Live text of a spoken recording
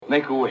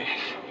Make a wish.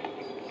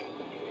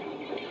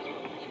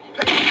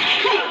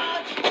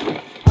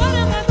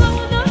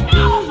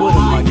 What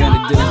am I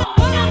gonna do?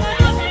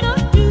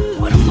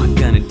 What am I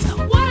gonna do?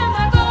 What am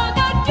I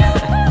gonna do?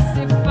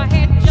 If I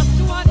had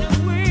just one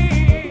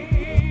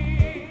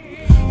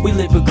wish. We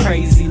live a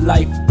crazy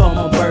life. On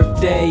my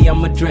birthday,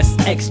 I'ma dress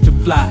extra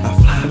fly.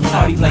 And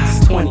party like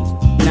it's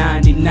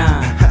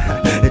 2099.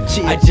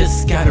 I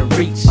just gotta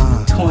reach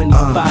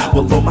 25.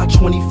 Well, on my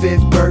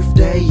 25th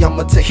birthday,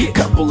 I'ma take a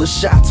couple of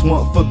shots.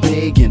 One for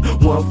big and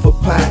one for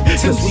pie.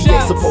 Cause we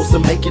ain't supposed to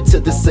make it to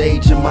this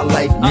age in my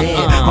life,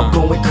 man. I'm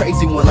going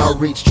crazy when I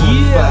reach 25.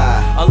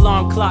 Yeah.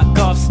 Alarm clock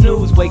off,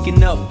 snooze.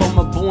 Waking up on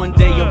my born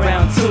day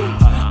around 2.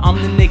 I'm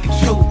the nigga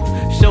truth,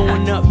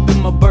 showing up in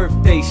my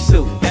birthday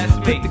suit.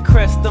 Pick the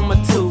crest on my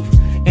tooth,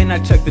 and I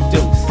check the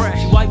deuce.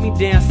 She wipe me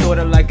down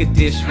sorta like a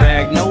dish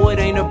rag. No, it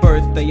ain't a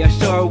birthday, I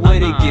show her what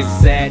it gets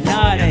sad.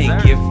 Nah, it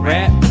ain't gift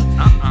wrap.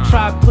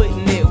 Try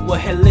putting it where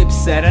her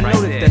lips at. I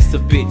know that that's a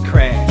bit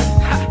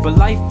crass, but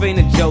life ain't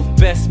a joke,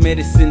 best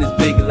medicine is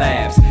big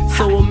laughs.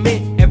 So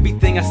admit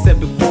everything I said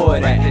before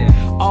that.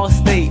 All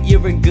state,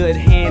 you're in good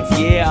hands,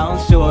 yeah, I'm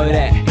sure of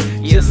that.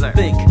 Just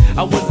think,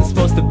 I wasn't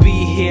supposed to be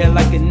here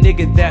like a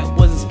nigga that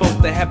wasn't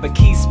supposed to have a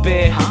key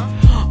spare.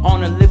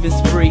 On a living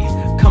spree,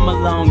 come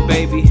along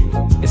baby,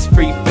 it's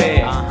free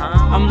fare.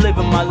 I'm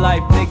living my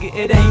life, nigga,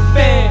 it ain't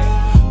fair.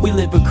 We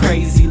live a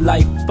crazy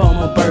life. On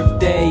my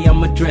birthday,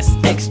 I'ma dress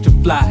extra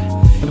fly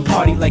and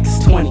party like it's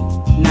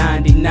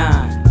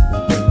 2099.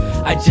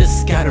 I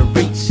just gotta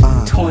reach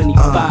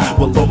 25.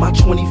 Well, on my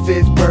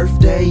 25th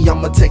birthday,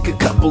 I'ma take a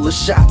couple of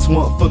shots.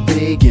 One for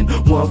big and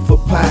one for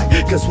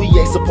pie. Cause we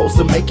ain't supposed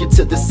to make it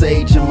to this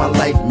age in my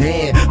life,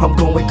 man. I'm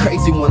going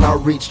crazy when I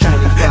reach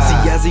 25.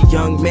 See, as a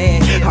young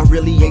man, I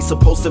really ain't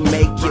supposed to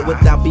make it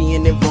without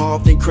being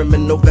involved in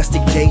criminal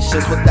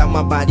investigations. Without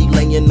my body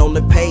laying on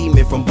the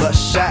pavement from bus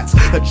shots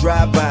or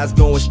drive-bys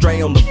going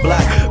stray on the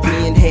block.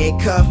 Being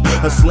handcuffed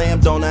or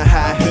slammed on a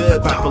high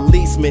hood by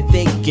policemen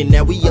thinking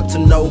that we up to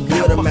no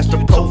good. A master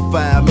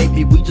profile,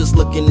 maybe we just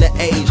looking to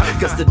age.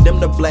 Cause to them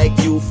the black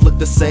youth look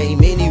the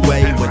same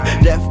anyway. When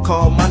death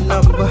called my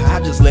number, I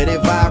just let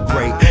it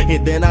vibrate.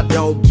 And then I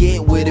don't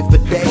get with it for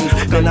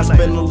days. Then I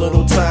spend a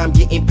little time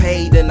getting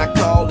paid and I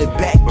call it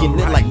back. And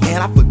then like,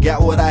 man, I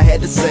forgot what I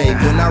had to say.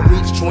 When I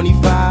reach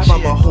 25,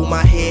 I'ma hold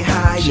my head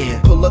high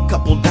and pull a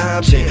couple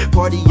dimes and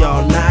party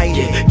all night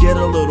and get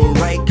a little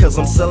right. Cause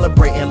I'm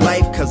celebrating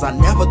life. Cause I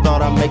never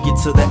thought I'd make it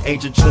to the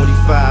age of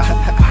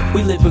 25.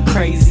 We live a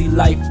crazy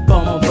life.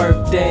 On my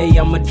birthday,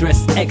 I'ma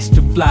dress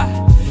extra fly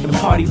and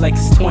party like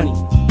it's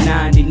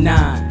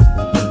 2099.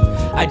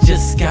 I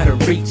just gotta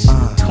reach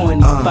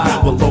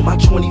 25. Well, on my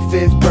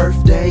 25th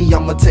birthday,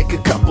 I'ma take a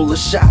couple of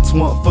shots.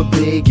 One for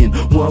big and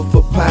one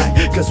for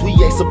pie. Cause we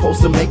ain't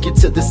supposed to make it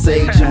to this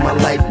age in my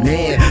life,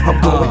 man. I'm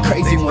going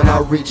crazy when I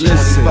reach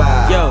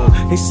 25. Yo,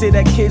 they say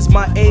that kids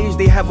my age,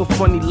 they have a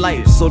funny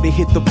life. So they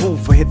hit the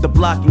booth or hit the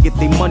block and get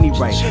their money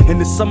right. In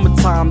the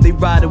summertime, they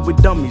ride it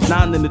with dummies,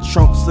 9 in the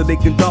trunk so they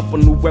can dump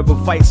on whoever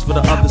fights for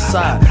the other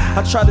side.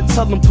 I try to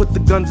tell them put the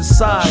guns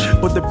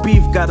aside, but the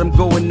beef got them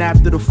going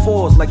after the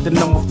 4s like the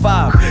number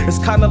 5. It's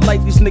kinda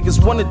like these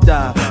niggas wanna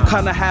die.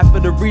 Kinda half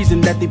of the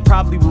reason that they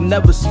probably will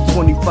never see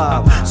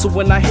 25. So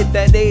when I hit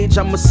that age,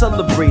 I'ma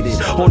celebrate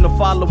it on the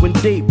following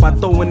date by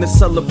throwing a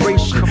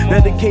celebration.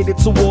 Dedicated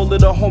to all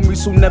of the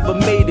homies who never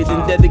made it,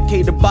 and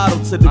dedicate a bottle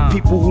to the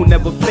people who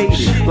never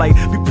faded. Like,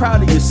 be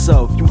proud of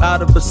yourself, you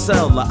out of a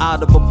cell or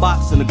out of a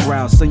box in the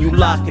ground, so you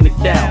locking it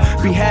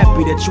down. Be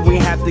happy that you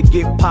ain't have to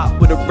get popped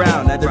with a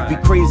round. That'd be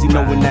crazy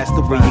knowing that's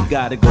the way you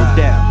gotta go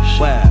down.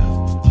 Wow.